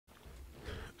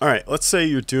Alright, let's say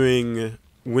you're doing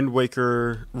Wind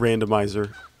Waker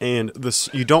randomizer, and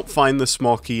you don't find the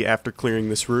small key after clearing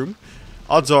this room.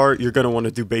 Odds are you're going to want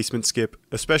to do basement skip,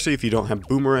 especially if you don't have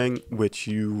boomerang, which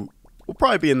you will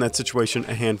probably be in that situation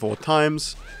a handful of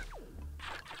times.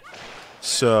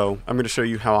 So, I'm going to show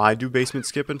you how I do basement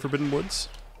skip in Forbidden Woods.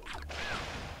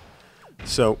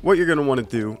 So, what you're going to want to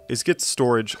do is get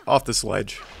storage off this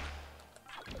ledge.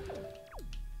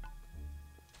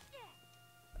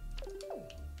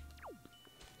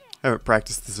 I haven't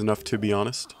practiced this enough, to be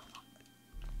honest.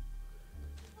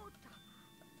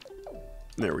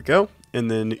 There we go. And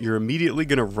then you're immediately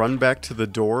going to run back to the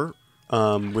door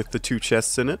with the 2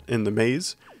 chests in it in the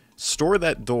maze. Store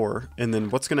that door, and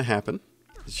then what's going to happen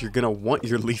is you're going to want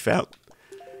your leaf out.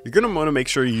 You're going to want to make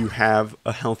sure you have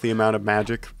a healthy amount of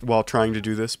magic while trying to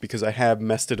do this, because I have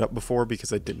messed it up before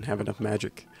because I didn't have enough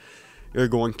magic. You're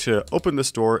going to open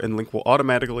this door, and Link will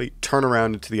automatically turn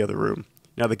around into the other room.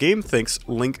 Now the game thinks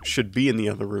Link should be in the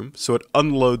other room, so it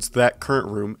unloads that current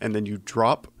room, and then you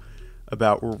drop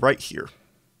about right here.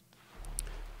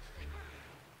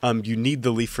 You need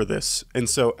the leaf for this. And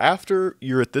so after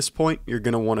you're at this point, you're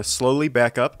going to want to slowly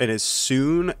back up, and as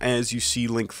soon as you see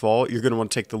Link fall, you're going to want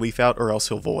to take the leaf out, or else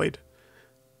he'll void.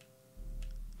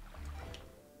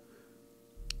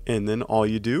 And then all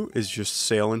you do is just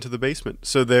sail into the basement.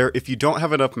 So there, if you don't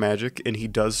have enough magic and he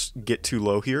does get too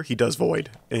low here, he does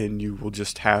void. And you will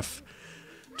just have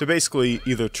to basically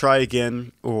either try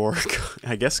again or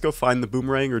I guess go find the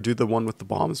boomerang or do the one with the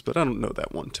bombs. But I don't know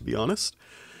that one, to be honest.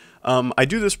 I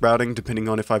do this routing depending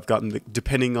on if I've gotten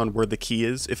depending on where the key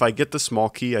is. If I get the small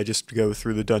key, I just go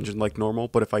through the dungeon like normal.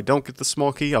 But if I don't get the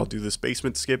small key, I'll do this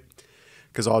basement skip,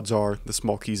 because odds are the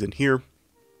small key's in here.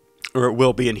 Or it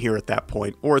will be in here at that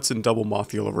point, or it's in Double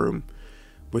Mothula room,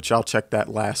 which I'll check that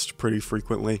last pretty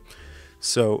frequently.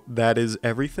 So that is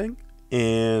everything,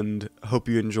 and hope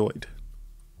you enjoyed.